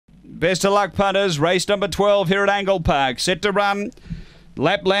Best of luck, punters. Race number 12 here at Angle-Park. Set to run.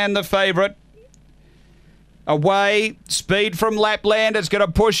 Lapland the favourite. Away, speed from Lapland. It's going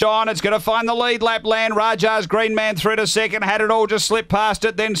to push on. It's going to find the lead. Lapland, Raja's Green Man through to second. Had it all, just slipped past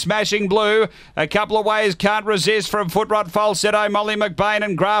it. Then Smashing Blue. A couple of ways, can't resist from Footrot Falsetto, Molly McBain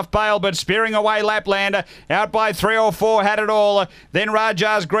and Graf Bale, but spearing away Lapland. Out by 3 or 4, Had it all. Then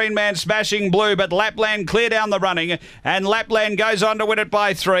Raja's Green Man, Smashing Blue, but Lapland clear down the running. And Lapland goes on to win it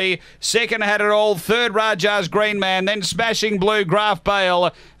by 3. Second, Had it all. Third, Raja's Green Man. Then Smashing Blue, Graf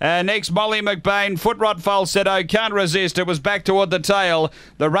Bale. Next, Molly McBain, Footrot Falsetto. Can't resist. It was back toward the tail.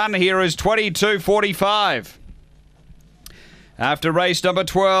 The run here is 22.45. After race number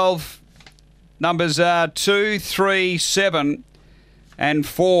 12, numbers are 2, 3, 7 and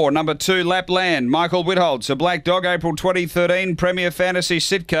 4. Number 2, Lapland, Michael Whitholtz, a black dog, April 2013, Premier Fantasy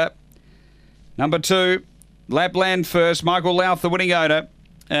Sitka. Number 2, Lapland first, Michael Louth, the winning owner.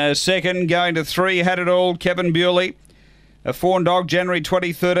 Second, going to 3, Had it all, Kevin Bewley. A fawn dog, January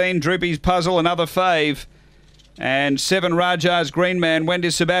 2013, Droopy's Puzzle, another fave. And 7, Raja's Green Man, Wendy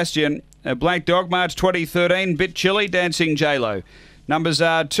Sebastian. A black dog, March 2013, Bit Chilly, Dancing J-Lo. Numbers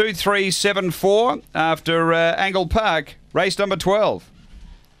are 2, 3, 7, 4 after Angle Park, race number 12.